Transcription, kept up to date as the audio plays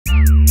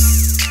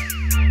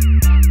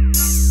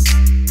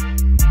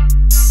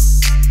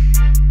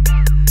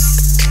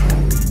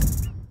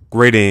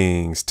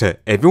Greetings to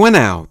everyone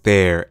out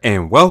there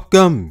and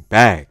welcome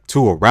back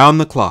to Around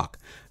the Clock.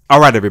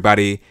 Alright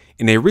everybody,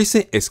 in a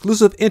recent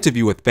exclusive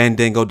interview with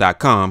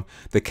Fandango.com,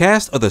 the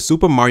cast of the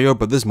Super Mario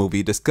Bros.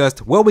 Movie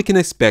discussed what we can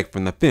expect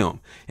from the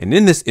film. And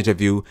in this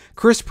interview,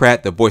 Chris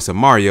Pratt, the voice of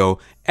Mario,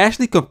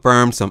 actually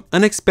confirmed some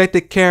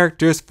unexpected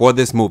characters for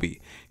this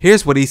movie.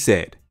 Here's what he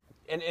said.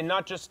 And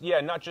not just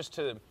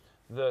to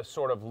the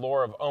sort of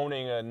lore of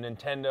owning a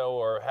Nintendo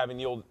or having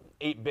the old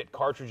 8-bit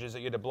cartridges that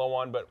you had to blow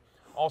on, but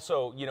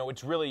also, you know,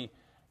 it's really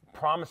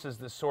promises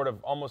this sort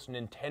of almost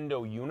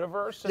Nintendo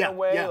universe in a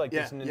way,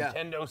 this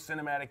Nintendo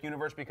cinematic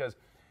universe, because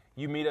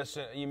you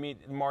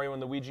meet Mario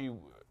and Luigi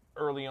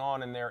early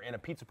on, and they're in a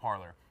pizza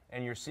parlor,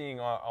 and you're seeing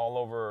all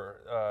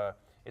over.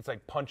 It's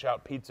like Punch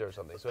Out Pizza or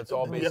something. So it's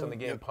all based on the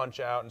game Punch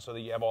Out, and so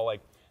that you have all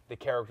like the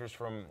characters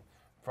from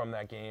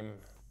that game.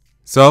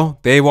 So,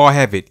 there you all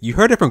have it. You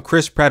heard it from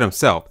Chris Pratt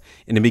himself.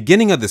 In the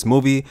beginning of this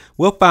movie,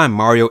 we'll find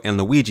Mario and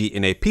Luigi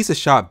in a pizza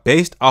shop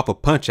based off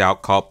of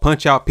Punch-Out called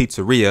Punch-Out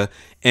Pizzeria,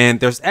 and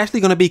there's actually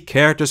going to be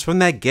characters from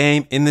that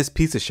game in this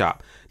pizza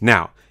shop.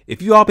 Now,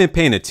 if you all been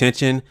paying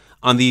attention,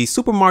 on the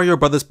Super Mario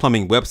Bros.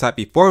 Plumbing website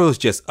before it was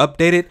just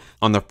updated,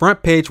 on the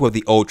front page where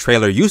the old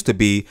trailer used to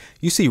be,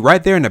 you see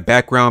right there in the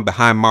background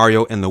behind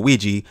Mario and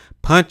Luigi,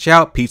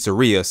 Punch-Out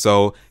Pizzeria,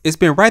 so it's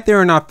been right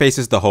there in our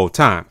faces the whole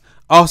time.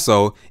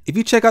 Also, if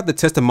you check out the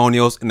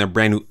testimonials in the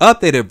brand new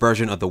updated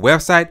version of the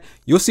website,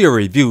 you'll see a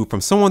review from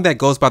someone that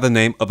goes by the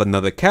name of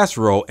Another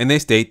Casserole, and they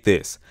state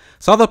this.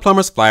 Saw the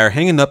plumber's flyer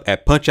hanging up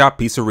at Punch Out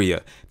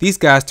Pizzeria. These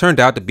guys turned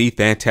out to be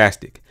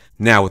fantastic.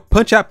 Now, with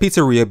Punch Out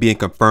Pizzeria being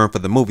confirmed for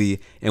the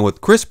movie, and with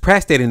Chris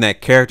Pratt stating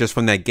that characters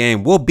from that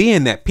game will be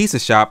in that pizza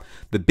shop,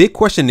 the big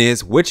question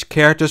is which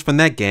characters from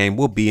that game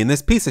will be in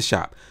this pizza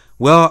shop?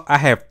 Well, I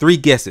have 3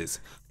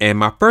 guesses. And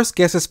my first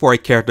guess is for a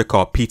character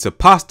called Pizza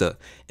Pasta.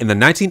 In the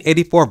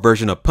 1984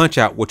 version of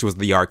Punch-Out, which was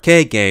the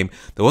arcade game,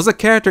 there was a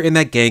character in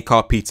that game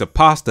called Pizza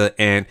Pasta,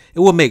 and it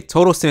will make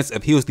total sense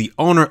if he was the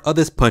owner of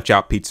this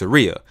Punch-Out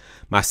Pizzeria.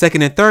 My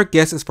second and third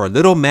guess is for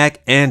Little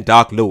Mac and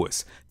Doc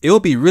Lewis. It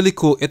would be really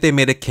cool if they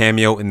made a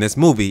cameo in this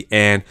movie,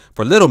 and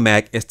for Little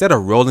Mac, instead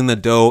of rolling the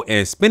dough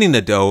and spinning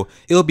the dough,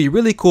 it would be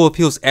really cool if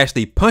he was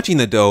actually punching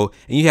the dough,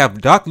 and you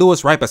have Doc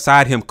Lewis right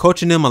beside him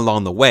coaching him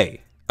along the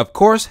way. Of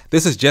course,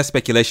 this is just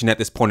speculation at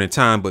this point in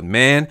time, but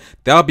man,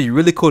 that would be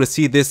really cool to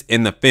see this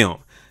in the film.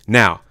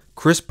 Now,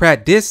 Chris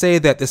Pratt did say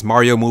that this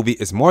Mario movie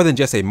is more than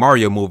just a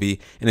Mario movie,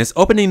 and it's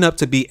opening up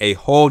to be a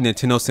whole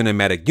Nintendo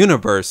cinematic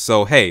universe,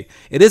 so hey,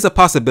 it is a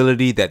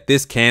possibility that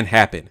this can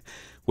happen.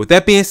 With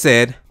that being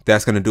said,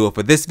 that's going to do it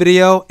for this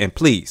video, and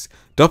please,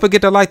 don't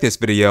forget to like this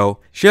video,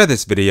 share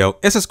this video,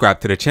 and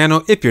subscribe to the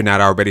channel if you're not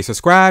already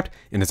subscribed,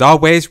 and as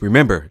always,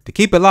 remember to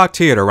keep it locked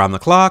here at Around the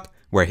Clock,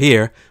 where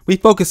here, we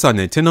focus on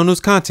Nintendo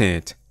news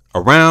content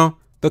around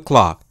the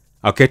clock.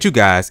 I'll catch you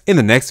guys in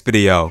the next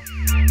video.